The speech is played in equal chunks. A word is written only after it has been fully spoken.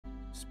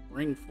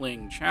Spring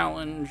Fling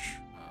Challenge.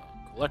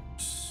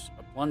 Collect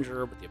a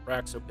plunger with the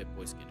Abraxo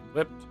Pip-Boy skin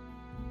equipped.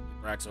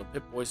 The Abraxo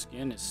Pip-Boy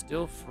skin is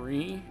still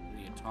free in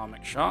the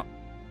Atomic Shop.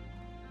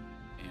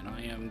 And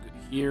I am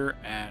here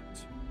at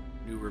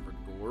New River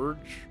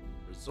Gorge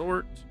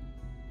Resort.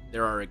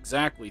 There are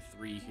exactly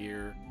 3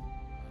 here.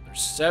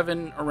 There's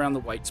 7 around the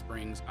White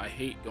Springs. I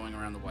hate going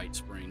around the White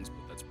Springs,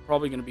 but that's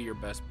probably going to be your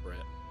best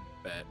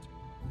bet.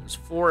 There's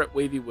 4 at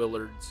Wavy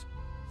Willards,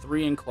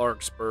 3 in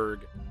Clarksburg,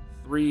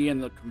 3 in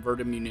the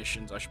converted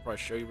munitions. I should probably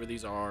show you where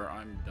these are.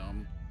 I'm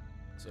dumb.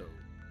 So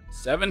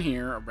 7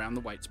 here around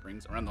the White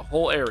Springs, around the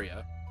whole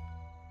area.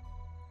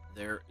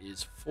 There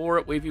is 4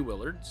 at Wavy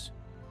Willards,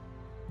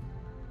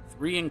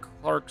 3 in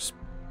Clarksburg.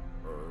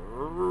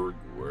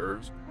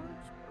 Where's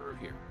Clarksburg?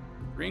 Here.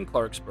 3 in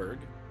Clarksburg.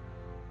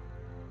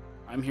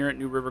 I'm here at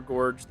New River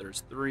Gorge.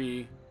 There's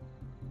 3.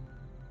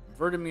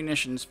 Converted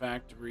Munitions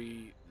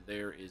Factory.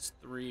 There is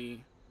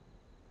 3.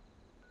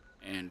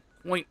 And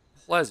Point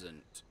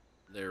Pleasant.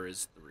 There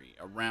is 3.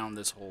 Around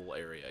this whole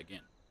area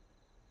again.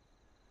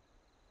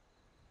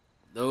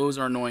 Those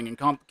are annoying and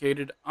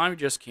complicated. I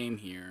just came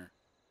here.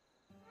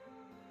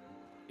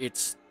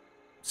 It's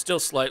still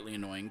slightly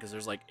annoying because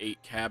there's like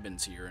 8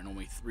 cabins here and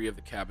only 3 of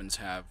the cabins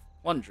have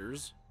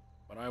plungers.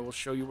 But I will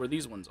show you where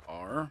these ones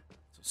are.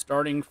 So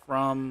starting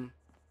from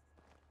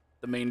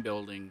the main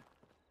building,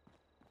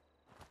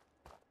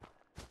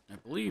 I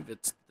believe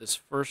it's this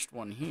first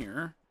one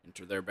here.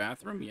 Enter their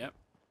bathroom. Yep.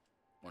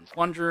 1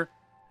 plunger.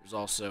 There's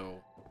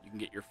also, you can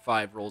get your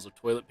 5 rolls of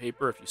toilet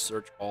paper if you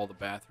search all the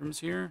bathrooms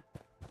here.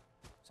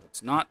 So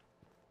it's not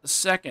the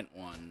second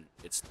one.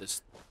 It's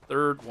this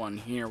third one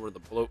here where the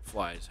bloat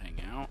flies hang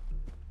out.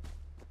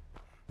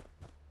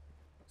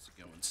 So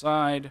go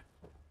inside.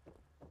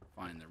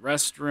 Find the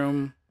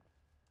restroom.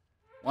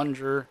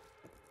 Plunger.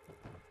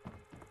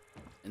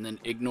 And then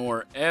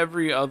ignore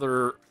every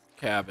other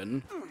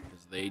cabin,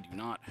 because they do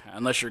not have,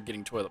 unless you're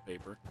getting toilet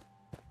paper.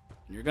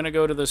 And you're going to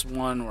go to this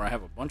one where I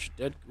have a bunch of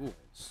dead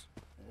ghouls.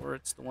 Or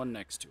it's the one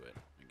next to it.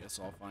 I guess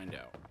I'll find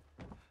out.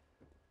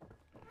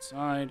 Go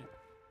inside.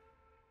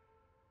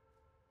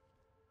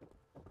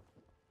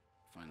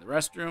 Find the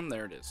restroom.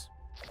 There it is.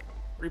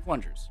 3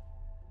 plungers.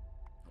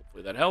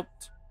 Hopefully that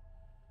helped.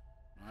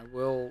 I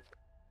will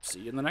see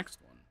you in the next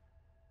one.